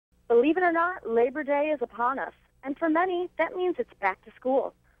Believe it or not, Labor Day is upon us, and for many, that means it's back to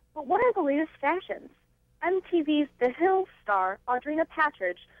school. But what are the latest fashions? MTV's The Hill star, Audrina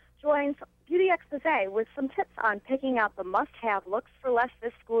Patridge, joins beautyXposé with some tips on picking out the must-have looks for less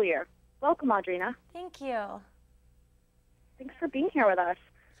this school year. Welcome, Audrina. Thank you. Thanks for being here with us.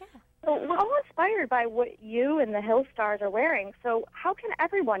 Yeah. So we're all inspired by what you and the Hill stars are wearing, so how can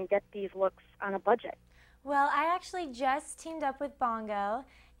everyone get these looks on a budget? Well, I actually just teamed up with Bongo,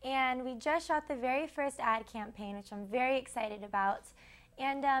 and we just shot the very first ad campaign, which I'm very excited about.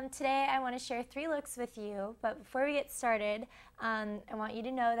 And today I want to share 3 looks with you, but before we get started, I want you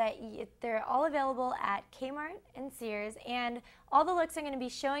to know that they're all available at Kmart and Sears, and all the looks I'm going to be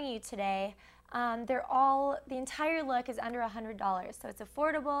showing you today, the entire look is under $100, so it's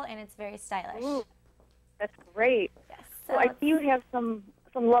affordable and it's very stylish. Ooh, that's great. Yes. So I see you have some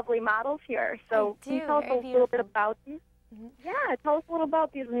lovely models here, so can you tell us a little bit about these? Mm-hmm. Yeah, tell us a little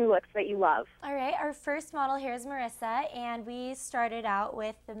about these new looks that you love. All right, our first model here is Marissa, and we started out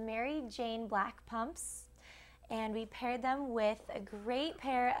with the Mary Jane black pumps, and we paired them with a great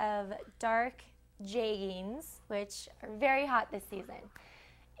pair of dark jeggings, which are very hot this season.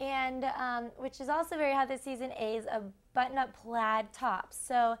 And which is also very hot this season is a button-up plaid top.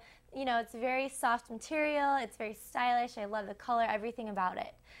 So, you know, it's a very soft material, it's very stylish, I love the color, everything about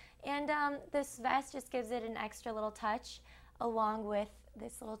it. And this vest just gives it an extra little touch along with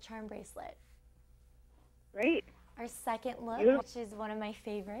this little charm bracelet. Great. Our second look, which is one of my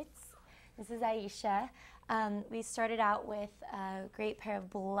favorites, this is Aisha. We started out with a great pair of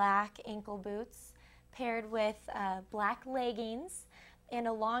black ankle boots paired with black leggings and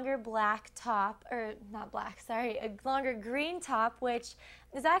a longer black top, or not black, sorry, a longer green top, which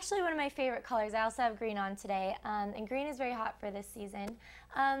is actually one of my favorite colors. I also have green on today, and green is very hot for this season.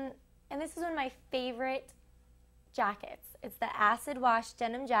 And this is one of my favorite jackets. It's the Acid Wash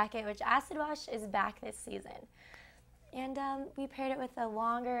denim jacket, which Acid Wash is back this season. And we paired it with a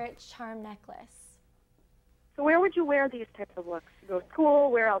longer charm necklace. So where would you wear these types of looks? You go to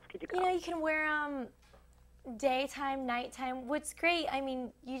school, where else could you go? You know, you can wear them daytime, nighttime. What's great, I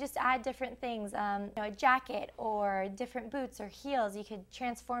mean, you just add different things, you know, a jacket or different boots or heels. You could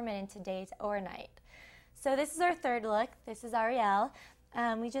transform it into day or night. So this is our third look. This is Ariel.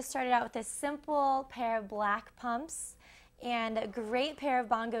 We just started out with this simple pair of black pumps and a great pair of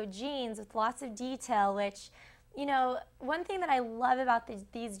Bongo jeans with lots of detail, which, you know, one thing that I love about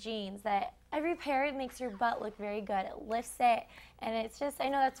these jeans, that every pair makes your butt look very good. It lifts it, and it's just, I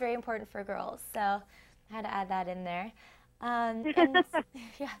know that's very important for girls, so I had to add that in there. And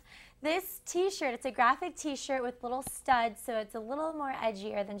yeah, this t-shirt, it's a graphic t-shirt with little studs, so it's a little more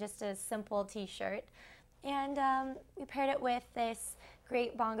edgier than just a simple t-shirt. And we paired it with this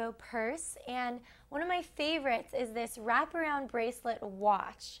great Bongo purse, and one of my favorites is this wraparound bracelet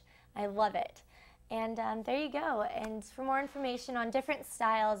watch. I love it. And there you go. And for more information on different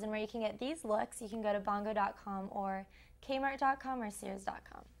styles and where you can get these looks, you can go to bongo.com or kmart.com or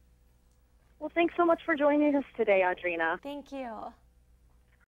sears.com. Well, thanks so much for joining us today, Audrina. Thank you.